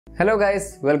Hello guys,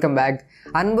 welcome back.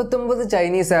 59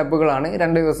 Chinese ആപ്പുകളാണ്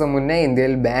 2 ദിവസം മുന്നേ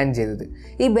ഇന്ത്യയിൽ ബാൻ ചെയ്തത്.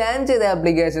 ഈ ബാൻ ചെയ്ത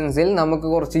ആപ്ലിക്കേഷൻസിൽ നമുക്ക്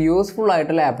കുറച്ച് യൂസ്ഫുൾ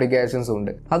ആയിട്ടുള്ള ആപ്ലിക്കേഷൻസ്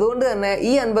ഉണ്ട്. അതുകൊണ്ട് തന്നെ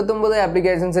ഈ 59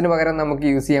 ആപ്ലിക്കേഷൻസിന് പകരം നമുക്ക്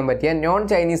യൂസ് ചെയ്യാൻ പറ്റിയ നോൺ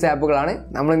ചൈനീസ് ആപ്പുകളാണ്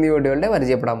നമ്മൾ ഈ വീഡിയോയിൽ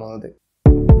പരിചയപ്പെടാൻ പോകുന്നത്.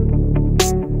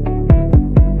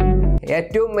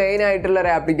 ഏറ്റവും മെയിൻ ആയിട്ടുള്ള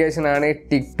ഒരു ആപ്ലിക്കേഷൻ ആണ്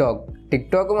ടിക്ടോക്ക്.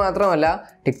 ടിക്ടോക്ക് മാത്രമല്ല,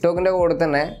 ടിക്ടോക്കിൻ്റെ കൂടെ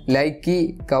തന്നെ ലൈക്കി,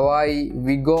 കവായി,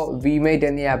 വിഗോ, വിമേറ്റ്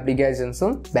എന്നീ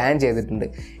ആപ്ലിക്കേഷൻസും ബാൻ ചെയ്തിട്ടുണ്ട്.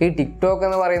 ഈ ടിക്ടോക്ക്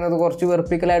എന്ന് പറയുന്നത് കുറച്ച്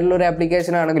വെർപ്പിക്കലായിട്ടുള്ള ഒരു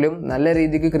ആപ്ലിക്കേഷൻ ആണെങ്കിലും നല്ല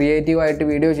രീതിക്ക് ക്രിയേറ്റീവായിട്ട്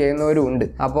വീഡിയോ ചെയ്യുന്നവരും ഉണ്ട്.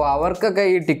 അപ്പോൾ അവർക്കൊക്കെ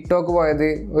ഈ ടിക്ടോക്ക് പോയത്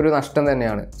ഒരു നഷ്ടം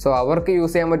തന്നെയാണ്. സോ അവർക്ക്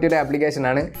യൂസ് ചെയ്യാൻ പറ്റിയൊരു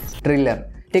ആപ്ലിക്കേഷനാണ് ട്രില്ലർ.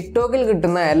 ടിക്ടോക്കിൽ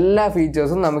കിട്ടുന്ന എല്ലാ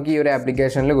ഫീച്ചേഴ്സും നമുക്ക് ഈ ഒരു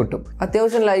ആപ്ലിക്കേഷനിൽ കിട്ടും.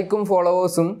 അത്യാവശ്യം ലൈക്കും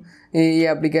ഫോളോവേഴ്സും ഈ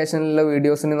ആപ്ലിക്കേഷനിലുള്ള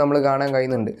വീഡിയോസിന് നമ്മൾ കാണാൻ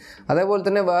കഴിയുന്നുണ്ട്. അതേപോലെ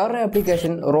തന്നെ വേറൊരു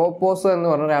ആപ്ലിക്കേഷൻ റോപ്പോസോ എന്ന്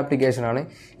പറഞ്ഞൊരു ആപ്ലിക്കേഷനാണ്.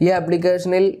 ഈ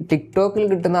ആപ്ലിക്കേഷനിൽ ടിക്ടോക്കിൽ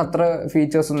കിട്ടുന്ന അത്ര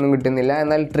ഫീച്ചേഴ്സൊന്നും കിട്ടുന്നില്ല.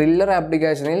 എന്നാൽ ട്രില്ലർ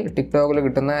ആപ്ലിക്കേഷനിൽ ടിക്ടോക്കിൽ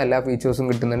കിട്ടുന്ന എല്ലാ ഫീച്ചേഴ്സും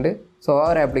കിട്ടുന്നുണ്ട്. സോ ആ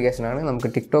ഒരു ആപ്ലിക്കേഷനാണ്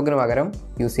നമുക്ക് ടിക്ടോക്കിന് പകരം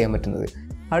യൂസ് ചെയ്യാൻ പറ്റുന്നത്.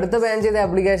 അടുത്ത ബാൻ ചെയ്ത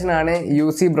ആപ്ലിക്കേഷനാണ്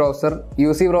യുസി ബ്രൗസർ.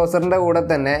 യുസി ബ്രൗസറിൻ്റെ കൂടെ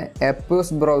തന്നെ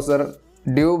എപ്പൂസ് browser,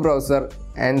 due browser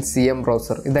and CM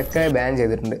browser ഇതൊക്കെ ബാൻ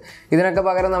ചെയ്തിട്ടുണ്ട്. ഇതിനൊക്കെ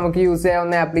പകരം നമുക്ക് യൂസ്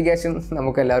ചെയ്യാവുന്ന ആപ്ലിക്കേഷൻ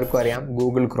നമുക്ക് എല്ലാവർക്കും അറിയാം,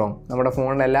 ഗൂഗിൾ ക്രോം. നമ്മുടെ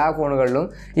ഫോണിൻ്റെ എല്ലാ ഫോണുകളിലും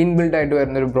ഇൻബിൽട്ട് ആയിട്ട്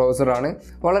വരുന്നൊരു ബ്രൗസറാണ്.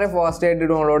 വളരെ ഫാസ്റ്റ് ആയിട്ട്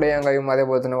ഡൗൺലോഡ് ചെയ്യാൻ കഴിയും.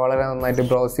 അതേപോലെ തന്നെ വളരെ നന്നായിട്ട്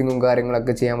ബ്രൗസിങ്ങും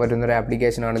കാര്യങ്ങളൊക്കെ ചെയ്യാൻ പറ്റുന്ന ഒരു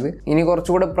ആപ്ലിക്കേഷനാണിത്. ഇനി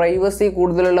കുറച്ചുകൂടെ പ്രൈവസി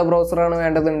കൂടുതലുള്ള ബ്രൗസറാണ്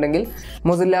വേണ്ടതുണ്ടെങ്കിൽ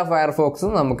മൊസില്ല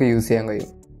ഫയർഫോക്സും നമുക്ക് യൂസ് ചെയ്യാൻ കഴിയും.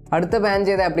 അടുത്ത ബാൻ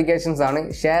ചെയ്ത ആപ്ലിക്കേഷൻസ് ആണ്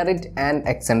ഷെയറിറ്റ് ആൻഡ്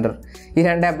എക്സെൻഡർ. ഈ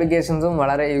രണ്ട് ആപ്ലിക്കേഷൻസും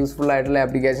വളരെ യൂസ്ഫുൾ ആയിട്ടുള്ള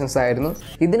ആപ്ലിക്കേഷൻസ് ആയിരുന്നു.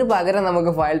 ഇതിന് പകരം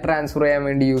നമുക്ക് ഫയൽ ട്രാൻസ്ഫർ ചെയ്യാൻ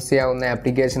വേണ്ടി യൂസ് ചെയ്യാവുന്ന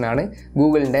ആപ്ലിക്കേഷനാണ്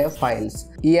ഗൂഗിളിൻ്റെ ഫയൽസ്.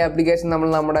 ഈ ആപ്ലിക്കേഷൻ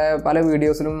നമ്മുടെ പല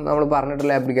വീഡിയോസിലും നമ്മൾ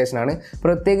പറഞ്ഞിട്ടുള്ള ആപ്ലിക്കേഷനാണ്.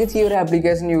 പ്രത്യേകിച്ച് ഈ ഒരു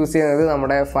ആപ്ലിക്കേഷൻ യൂസ് ചെയ്യുന്നത്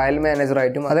നമ്മുടെ ഫയൽ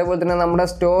മാനേജറായിട്ടും അതേപോലെ തന്നെ നമ്മുടെ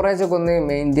സ്റ്റോറേജ് ഒക്കെ ഒന്ന്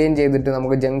മെയിൻറ്റെയിൻ ചെയ്തിട്ട്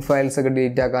നമുക്ക് ജങ്ക് ഫയൽസ് ഒക്കെ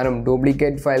ഡിലീറ്റ് ആക്കാനും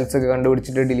ഡ്യൂപ്ലിക്കേറ്റ് ഫയൽസ് ഒക്കെ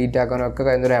കണ്ടുപിടിച്ചിട്ട് ഡിലീറ്റ് ആക്കാനും ഒക്കെ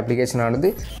കഴിയുന്ന ഒരു ആപ്ലിക്കേഷനാണിത്.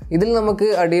 ഇതിൽ നമുക്ക്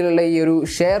അടിയിലുള്ള ഈ ഒരു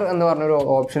ഷെയർ എന്ന് പറഞ്ഞൊരു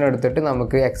ഓപ്ഷൻ എടുത്തിട്ട്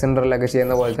നമുക്ക് എക്സെൻഡറിലൊക്കെ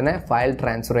ചെയ്യുന്ന പോലെ തന്നെ ഫയൽ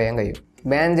ട്രാൻസ്ഫർ ചെയ്യാൻ കഴിയും.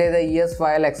 ബാൻ ചെയ്ത ES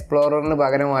ഫയൽ എക്സ്പ്ലോററിന്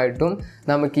പകരമായിട്ടും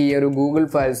നമുക്ക് ഈ ഒരു ഗൂഗിൾ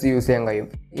ഫയൽസ് യൂസ് ചെയ്യാൻ കഴിയും.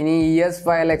 ഇനി ES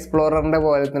ഫയൽ എക്സ്പ്ലോററിൻ്റെ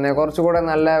പോലെ തന്നെ കുറച്ചുകൂടെ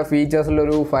നല്ല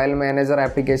ഫീച്ചേഴ്സുള്ളൊരു ഫയൽ മാനേജർ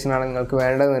ആപ്ലിക്കേഷനാണ് നിങ്ങൾക്ക്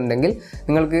വേണ്ടതെന്നുണ്ടെങ്കിൽ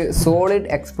നിങ്ങൾക്ക്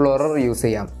സോളിഡ് എക്സ്പ്ലോറർ യൂസ്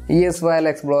ചെയ്യാം. ES ഫയൽ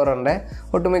എക്സ്പ്ലോററിൻ്റെ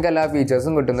ഒട്ടുമിക്ക എല്ലാ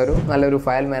ഫീച്ചേഴ്സും കിട്ടുന്നൊരു നല്ലൊരു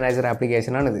ഫയൽ മാനേജർ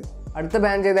ആപ്ലിക്കേഷനാണിത്. അടുത്ത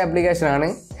ബാൻ ചെയ്ത ആപ്ലിക്കേഷനാണ്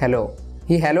ഹെലോ.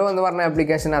 ഈ ഹെലോ എന്ന് പറഞ്ഞ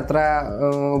ആപ്ലിക്കേഷൻ അത്ര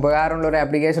ഉപകാരമുള്ള ഒരു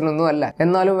ആപ്ലിക്കേഷൻ ഒന്നും അല്ല.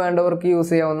 എന്നാലും വേണ്ടവർക്ക്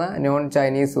യൂസ് ചെയ്യാവുന്ന നോൺ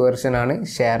ചൈനീസ് വെർഷനാണ്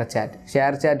ഷെയർചാറ്റ്.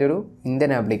 ഷെയർചാറ്റ് ഒരു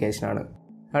ഇന്ത്യൻ ആപ്ലിക്കേഷനാണ്.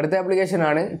 അടുത്ത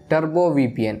ആപ്ലിക്കേഷനാണ് ടർബോ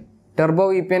VPN. ടർബോ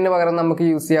VPNന് പകരം നമുക്ക്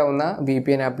യൂസ് ചെയ്യാവുന്ന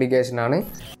VPN ആപ്ലിക്കേഷനാണ്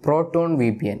പ്രോട്ടോൺ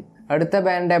VPN. അടുത്ത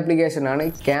ബാൻഡ് ആപ്ലിക്കേഷനാണ്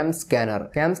ക്യാം സ്കാനർ.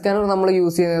 ക്യാം സ്കാനർ നമ്മൾ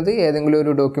യൂസ് ചെയ്യുന്നത് ഏതെങ്കിലും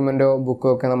ഒരു ഡോക്യുമെൻറ്റോ ബുക്കോ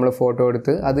ഒക്കെ നമ്മൾ ഫോട്ടോ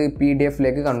എടുത്ത് അത്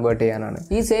PDF-ലേക്ക് കൺവേർട്ട് ചെയ്യാനാണ്.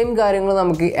 ഈ സെയിം കാര്യങ്ങൾ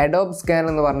നമുക്ക് അഡോബ് സ്കാൻ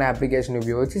എന്ന് പറഞ്ഞ ആപ്ലിക്കേഷൻ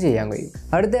ഉപയോഗിച്ച് ചെയ്യാൻ കഴിയും.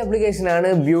 അടുത്ത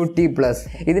ആപ്ലിക്കേഷനാണ് ബ്യൂട്ടി പ്ലസ്.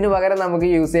 ഇതിന് പകരം നമുക്ക്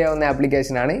യൂസ് ചെയ്യാവുന്ന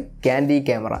ആപ്ലിക്കേഷനാണ് ക്യാൻഡി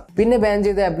ക്യാമറ. പിന്നെ ബാൻ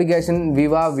ചെയ്ത ആപ്ലിക്കേഷൻ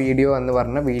വിവ വീഡിയോ എന്ന്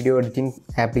പറഞ്ഞ വീഡിയോ എഡിറ്റിംഗ്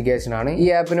ആപ്ലിക്കേഷനാണ്. ഈ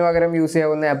ആപ്പിന് പകരം യൂസ്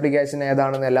ചെയ്യാവുന്ന ആപ്ലിക്കേഷൻ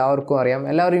ഏതാണെന്ന് എല്ലാവർക്കും അറിയാം.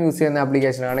 എല്ലാവരും യൂസ് ചെയ്യുന്ന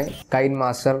ആപ്ലിക്കേഷനാണ് കൈൻ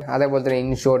മാസ്റ്റർ, അതേപോലെ തന്നെ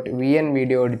ഇൻഷോട്ട്, VN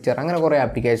വീഡിയോ എഡിറ്റർ, അങ്ങനെ കുറേ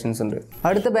ആപ്ലിക്കേഷൻസ് ഉണ്ട്.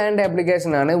 അടുത്ത ബാൻഡ്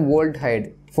ആപ്ലിക്കേഷനാണ് വോൾട്ട് ഹൈഡ്.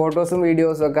 ഫോട്ടോസും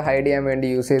വീഡിയോസും ഒക്കെ ഹൈഡ് ചെയ്യാൻ വേണ്ടി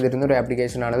യൂസ് ചെയ്തിരുന്ന ഒരു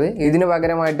ആപ്ലിക്കേഷനാണിത്. ഇതിന്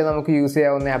പകരമായിട്ട് നമുക്ക് യൂസ്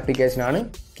ചെയ്യാവുന്ന ആപ്ലിക്കേഷനാണ്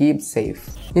കീപ് സേഫ്.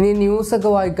 ഇനി ന്യൂസ്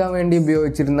ഒക്കെ വായിക്കാൻ വേണ്ടി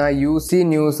ഉപയോഗിച്ചിരുന്ന UC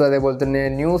ന്യൂസ്, അതേപോലെ തന്നെ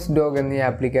ന്യൂസ് ഡോഗ് എന്നീ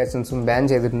ആപ്ലിക്കേഷൻസും ബാൻ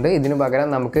ചെയ്തിട്ടുണ്ട്. ഇതിന്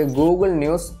പകരം നമുക്ക് ഗൂഗിൾ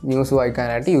ന്യൂസ്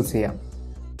വായിക്കാനായിട്ട് യൂസ് ചെയ്യാം.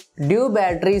 ഡ്യൂ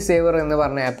ബാറ്ററി സേവർ എന്ന്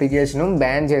പറഞ്ഞ ആപ്ലിക്കേഷനും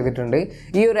ബാൻ ചെയ്തിട്ടുണ്ട്.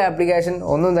 ഈ ഒരു ആപ്ലിക്കേഷൻ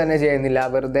ഒന്നും തന്നെ ചെയ്യുന്നില്ല.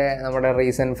 വെറുതെ നമ്മുടെ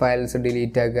റീസെൻറ്റ് ഫയൽസ്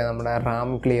ഡിലീറ്റ് ആക്കുക, നമ്മുടെ റാം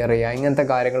ക്ലിയർ ചെയ്യുക, ഇങ്ങനത്തെ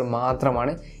കാര്യങ്ങൾ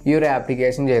മാത്രമാണ് ഈ ഒരു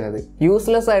ആപ്ലിക്കേഷൻ ചെയ്യുന്നത്.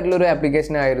 യൂസ്ലെസ് ആയിട്ടുള്ളൊരു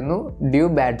ആപ്ലിക്കേഷൻ ആയിരുന്നു ഡ്യൂ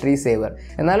ബാറ്ററി സേവർ.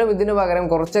 എന്നാലും ഇതിന് പകരം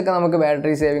കുറച്ചൊക്കെ നമുക്ക്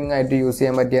ബാറ്ററി സേവിങ് ആയിട്ട് യൂസ്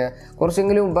ചെയ്യാൻ പറ്റിയ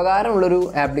കുറച്ചെങ്കിലും ഉപകാരമുള്ളൊരു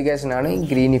ആപ്ലിക്കേഷനാണ്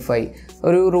ഗ്രീനിഫൈ.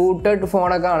 ഒരു റൂട്ടഡ്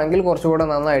ഫോണൊക്കെ ആണെങ്കിൽ കുറച്ചുകൂടെ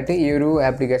നന്നായിട്ട് ഈ ഒരു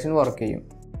ആപ്ലിക്കേഷൻ വർക്ക് ചെയ്യും.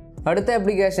 അടുത്ത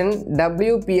ആപ്ലിക്കേഷൻ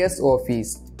WPS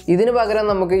ഓഫീസ്. ഇതിന് പകരം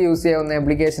നമുക്ക് യൂസ് ചെയ്യാവുന്ന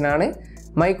ആപ്ലിക്കേഷനാണ്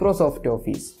മൈക്രോസോഫ്റ്റ്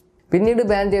ഓഫീസ്. പിന്നീട്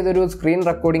ബാൻ ചെയ്തൊരു സ്ക്രീൻ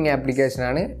റെക്കോർഡിംഗ്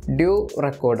ആപ്ലിക്കേഷനാണ് ഡ്യൂ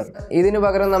റെക്കോർഡർ. ഇതിന്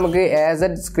പകരം നമുക്ക്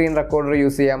AZ സ്ക്രീൻ റെക്കോർഡർ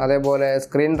യൂസ് ചെയ്യാം. അതേപോലെ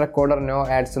സ്ക്രീൻ റെക്കോർഡർ നോ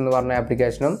ആഡ്സ് എന്ന് പറഞ്ഞ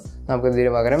ആപ്ലിക്കേഷനും നമുക്ക്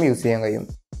ഇതിന് പകരം യൂസ് ചെയ്യാൻ കഴിയും.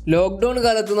 ലോക്ക്ഡൗൺ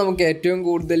കാലത്ത് നമുക്ക് ഏറ്റവും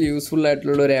കൂടുതൽ യൂസ്ഫുൾ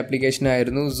ആയിട്ടുള്ള ഒരു ആപ്ലിക്കേഷൻ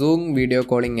ആയിരുന്നു സൂം വീഡിയോ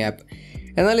കോളിംഗ് ആപ്പ്.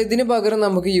 എന്നാൽ ഇതിന് പകരം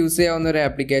നമുക്ക് യൂസ് ചെയ്യാവുന്ന ഒരു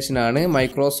ആപ്ലിക്കേഷനാണ്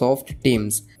മൈക്രോസോഫ്റ്റ്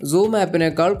ടീംസ്. സൂം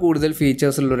ആപ്പിനേക്കാൾ കൂടുതൽ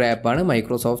ഫീച്ചേഴ്സ് ഉള്ള ഒരു ആപ്പാണ്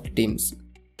മൈക്രോസോഫ്റ്റ് ടീംസ്.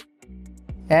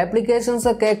 ആപ്ലിക്കേഷൻസ്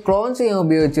ഒക്കെ ക്ലോൺ ചെയ്യാൻ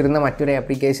ഉപയോഗിച്ചിരുന്ന മറ്റൊരു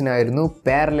ആപ്ലിക്കേഷൻ ആയിരുന്നു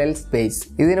പാരലൽ സ്പേസ്.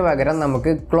 ഇതിന് പകരം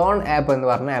നമുക്ക് ക്ലോൺ ആപ്പ് എന്ന്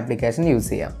പറഞ്ഞ ആപ്ലിക്കേഷൻ യൂസ്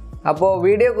ചെയ്യാം. അപ്പോൾ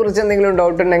വീഡിയോയെക്കുറിച്ച് എന്തെങ്കിലും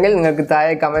ഡൗട്ട് ഉണ്ടെങ്കിൽ നിങ്ങൾക്ക്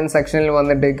താഴെ കമൻറ്റ് സെക്ഷനിൽ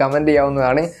വന്നിട്ട് കമൻറ്റ്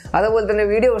ചെയ്യാവുന്നതാണ്. അതുപോലെ തന്നെ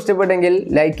വീഡിയോ ഇഷ്ടപ്പെട്ടെങ്കിൽ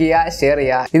ലൈക്ക് ചെയ്യുക, ഷെയർ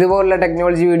ചെയ്യുക. ഇതുപോലുള്ള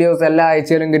ടെക്നോളജി വീഡിയോസ് എല്ലാ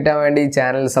ആഴ്ചയിലും കിട്ടാൻ വേണ്ടി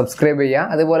ചാനൽ സബ്സ്ക്രൈബ് ചെയ്യുക.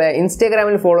 അതുപോലെ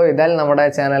ഇൻസ്റ്റാഗ്രാമിൽ ഫോളോ ചെയ്താൽ നമ്മുടെ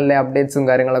ചാനലിലെ അപ്ഡേറ്റ്സും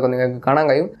കാര്യങ്ങളൊക്കെ നിങ്ങൾക്ക് കാണാൻ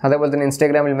കഴിയും. അതുപോലെ തന്നെ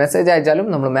ഇൻസ്റ്റാഗ്രാമിൽ മെസ്സേജ്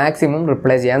അയച്ചാലും നമ്മൾ മാക്സിമം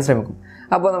റിപ്ലൈ ചെയ്യാൻ ശ്രമിക്കും.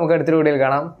 അപ്പോൾ നമുക്ക് അടുത്തൊരു വീഡിയോയിൽ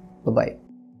കാണാം. ബൈ.